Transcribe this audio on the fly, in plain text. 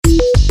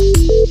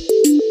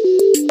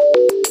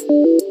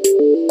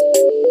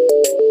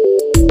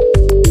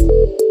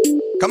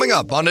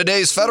Coming up on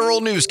today's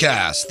Federal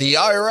Newscast, the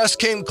IRS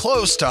came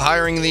close to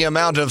hiring the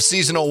amount of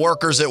seasonal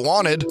workers it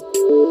wanted.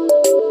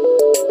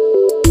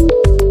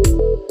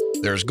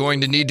 There's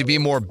going to need to be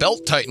more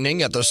belt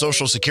tightening at the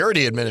Social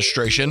Security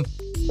Administration.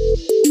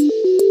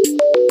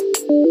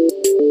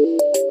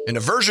 And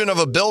a version of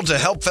a bill to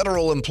help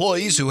federal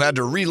employees who had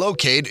to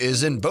relocate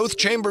is in both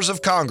chambers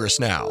of Congress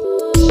now.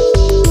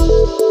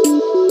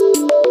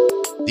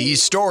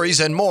 These stories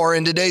and more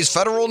in today's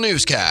Federal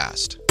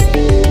Newscast.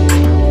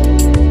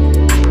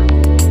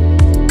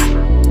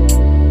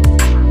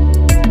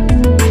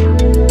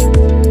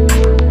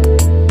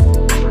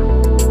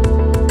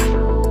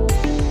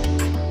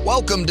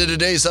 Welcome to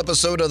today's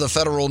episode of the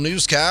Federal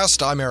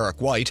Newscast. I'm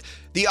Eric White.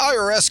 The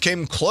IRS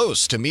came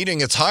close to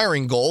meeting its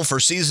hiring goal for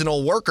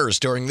seasonal workers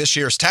during this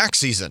year's tax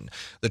season.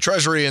 The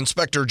Treasury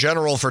Inspector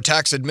General for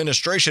Tax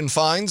Administration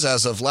finds,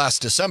 as of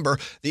last December,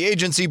 the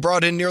agency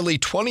brought in nearly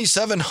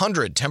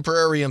 2,700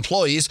 temporary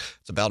employees.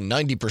 It's about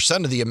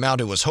 90% of the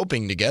amount it was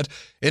hoping to get.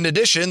 In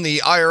addition, the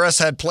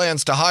IRS had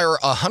plans to hire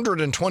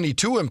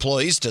 122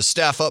 employees to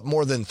staff up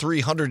more than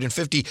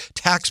 350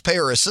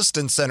 taxpayer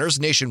assistance centers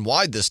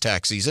nationwide this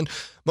tax season.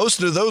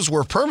 Most of those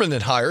were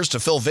permanent hires to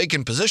fill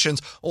vacant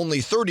positions. Only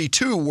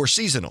 32 were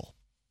seasonal.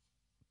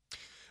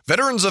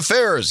 Veterans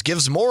Affairs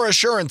gives more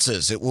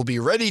assurances it will be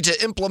ready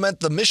to implement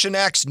the Mission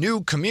Act's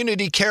new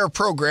Community Care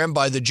Program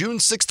by the June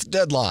 6th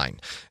deadline.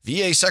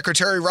 VA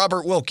Secretary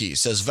Robert Wilkie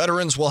says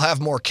veterans will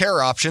have more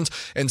care options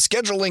and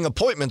scheduling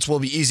appointments will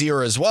be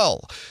easier as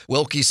well.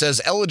 Wilkie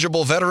says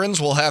eligible veterans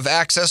will have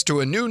access to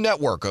a new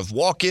network of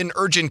walk-in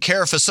urgent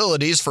care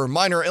facilities for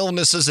minor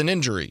illnesses and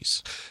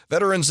injuries.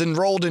 Veterans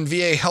enrolled in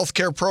VA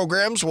healthcare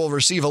programs will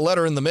receive a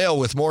letter in the mail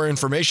with more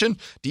information.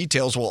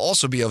 Details will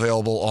also be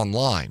available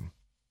online.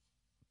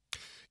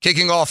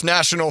 Kicking off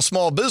National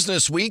Small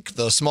Business Week,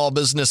 the Small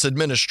Business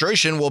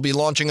Administration will be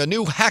launching a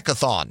new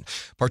hackathon.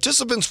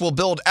 Participants will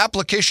build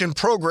application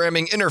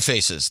programming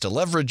interfaces to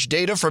leverage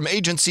data from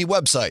agency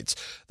websites.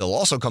 They'll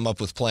also come up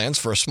with plans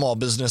for small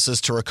businesses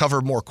to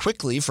recover more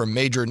quickly from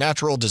major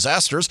natural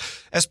disasters.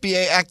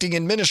 SBA Acting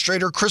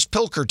Administrator Chris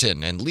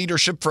Pilkerton and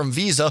leadership from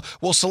Visa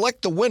will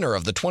select the winner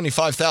of the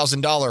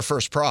 $25,000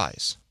 first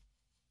prize.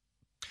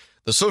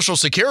 The Social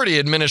Security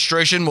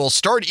Administration will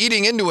start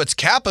eating into its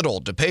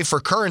capital to pay for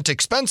current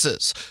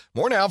expenses.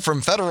 More now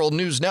from Federal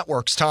News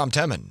Network's Tom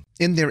Temin.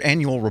 In their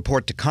annual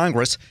report to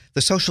Congress,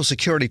 the Social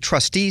Security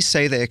trustees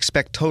say they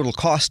expect total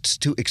costs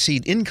to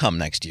exceed income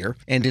next year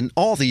and in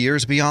all the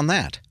years beyond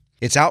that.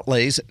 Its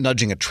outlays,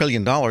 nudging $1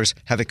 trillion,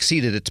 have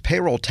exceeded its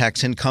payroll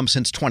tax income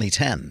since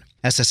 2010.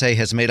 SSA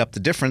has made up the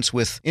difference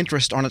with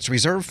interest on its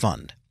reserve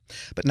fund.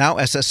 But now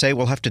SSA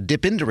will have to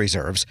dip into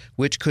reserves,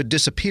 which could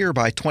disappear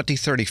by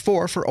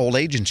 2034 for old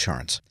age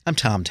insurance. I'm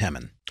Tom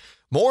Temin.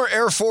 More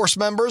Air Force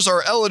members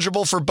are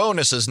eligible for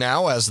bonuses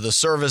now as the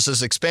service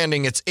is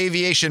expanding its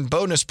aviation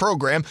bonus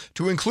program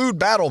to include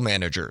battle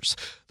managers.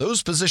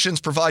 Those positions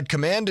provide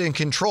command and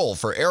control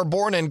for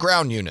airborne and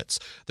ground units.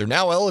 They're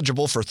now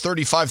eligible for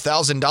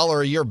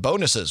 $35,000 a year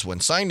bonuses when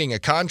signing a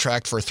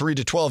contract for 3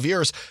 to 12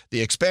 years.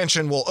 The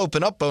expansion will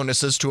open up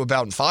bonuses to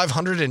about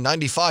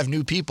 595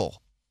 new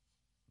people.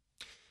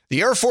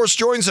 The Air Force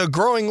joins a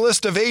growing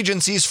list of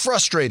agencies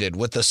frustrated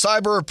with the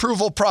cyber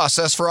approval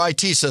process for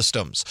IT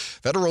systems.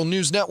 Federal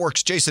News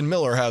Network's Jason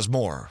Miller has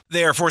more.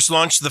 The Air Force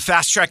launched the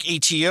Fast Track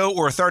ATO,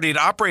 or Authority to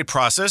Operate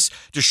process,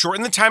 to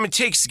shorten the time it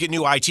takes to get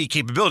new IT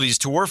capabilities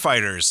to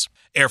warfighters.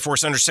 Air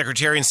Force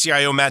Undersecretary and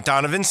CIO Matt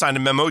Donovan signed a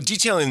memo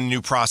detailing the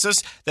new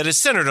process that is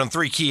centered on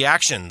 3 key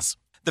actions.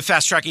 The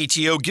Fast Track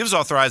ATO gives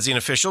authorizing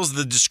officials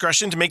the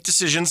discretion to make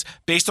decisions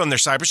based on their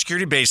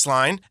cybersecurity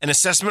baseline, an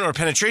assessment or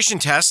penetration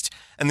test,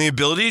 and the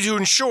ability to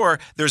ensure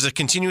there's a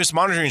continuous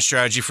monitoring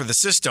strategy for the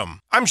system.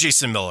 I'm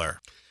Jason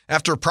Miller.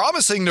 After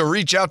promising to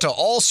reach out to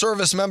all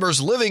service members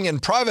living in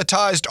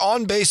privatized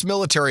on-base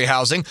military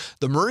housing,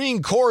 the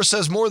Marine Corps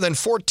says more than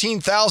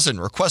 14,000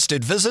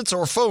 requested visits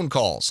or phone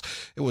calls.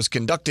 It was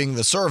conducting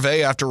the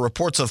survey after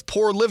reports of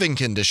poor living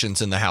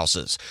conditions in the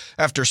houses.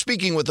 After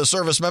speaking with the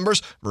service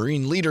members,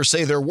 Marine leaders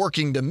say they're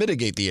working to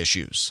mitigate the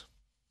issues.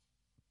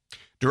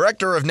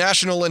 Director of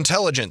National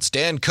Intelligence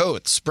Dan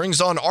Coats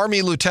brings on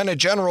Army Lieutenant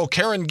General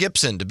Karen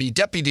Gibson to be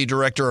Deputy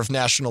Director of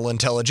National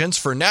Intelligence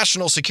for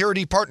National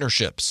Security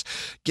Partnerships.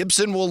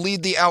 Gibson will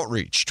lead the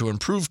outreach to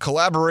improve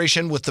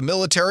collaboration with the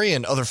military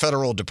and other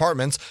federal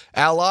departments,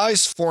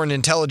 allies, foreign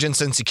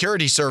intelligence and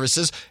security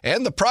services,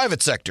 and the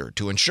private sector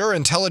to ensure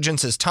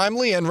intelligence is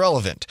timely and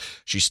relevant.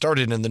 She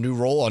started in the new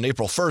role on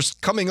April 1st,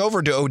 coming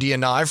over to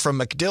ODNI from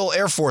MacDill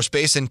Air Force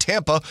Base in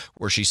Tampa,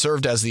 where she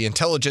served as the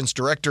Intelligence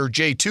Director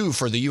J2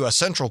 for the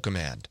U.S. Central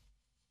Command.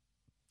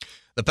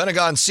 The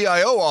Pentagon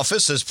CIO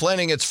office is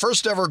planning its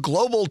first ever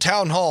global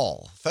town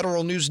hall.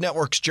 Federal News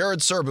Network's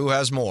Jared Serbu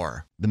has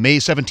more. The May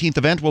 17th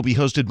event will be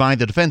hosted by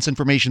the Defense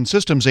Information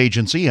Systems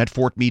Agency at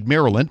Fort Meade,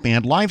 Maryland,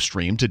 and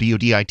live-streamed to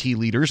DoD IT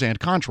leaders and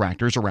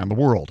contractors around the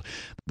world.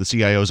 The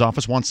CIO's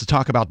office wants to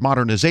talk about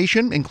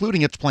modernization,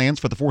 including its plans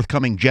for the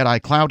forthcoming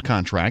JEDI Cloud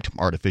contract,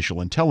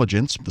 artificial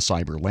intelligence, the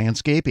cyber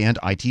landscape, and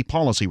IT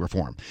policy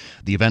reform.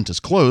 The event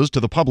is closed to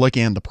the public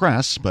and the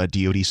press, but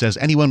DoD says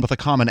anyone with a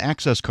common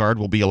access card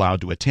will be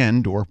allowed to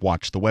attend or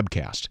watch the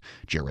webcast.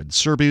 Jared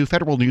Serbu,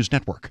 Federal News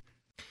Network.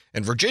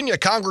 And Virginia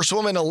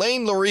Congresswoman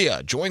Elaine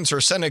Luria joins her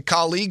Senate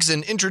colleagues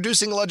in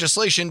introducing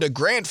legislation to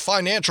grant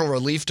financial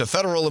relief to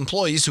federal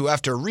employees who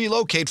have to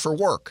relocate for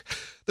work.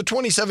 The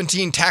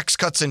 2017 Tax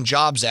Cuts and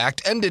Jobs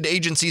Act ended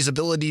agencies'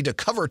 ability to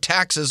cover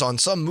taxes on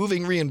some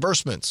moving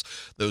reimbursements.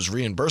 Those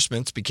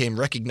reimbursements became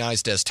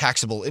recognized as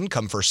taxable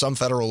income for some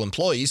federal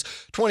employees.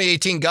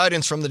 2018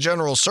 guidance from the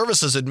General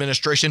Services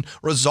Administration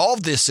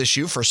resolved this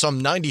issue for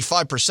some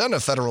 95%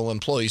 of federal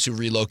employees who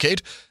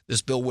relocate.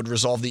 This bill would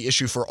resolve the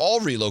issue for all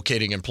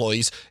relocating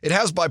employees. It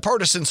has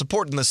bipartisan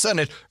support in the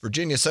Senate.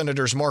 Virginia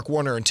Senators Mark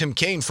Warner and Tim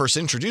Kaine first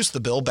introduced the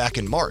bill back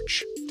in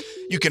March.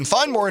 You can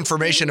find more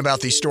information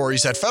about these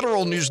stories at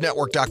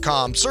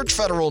federalnewsnetwork.com. Search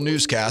Federal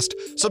Newscast,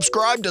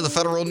 subscribe to the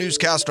Federal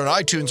Newscast on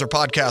iTunes or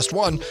Podcast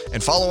One,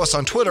 and follow us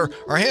on Twitter.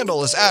 Our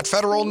handle is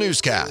 @Federal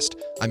Newscast.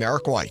 I'm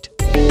Eric White.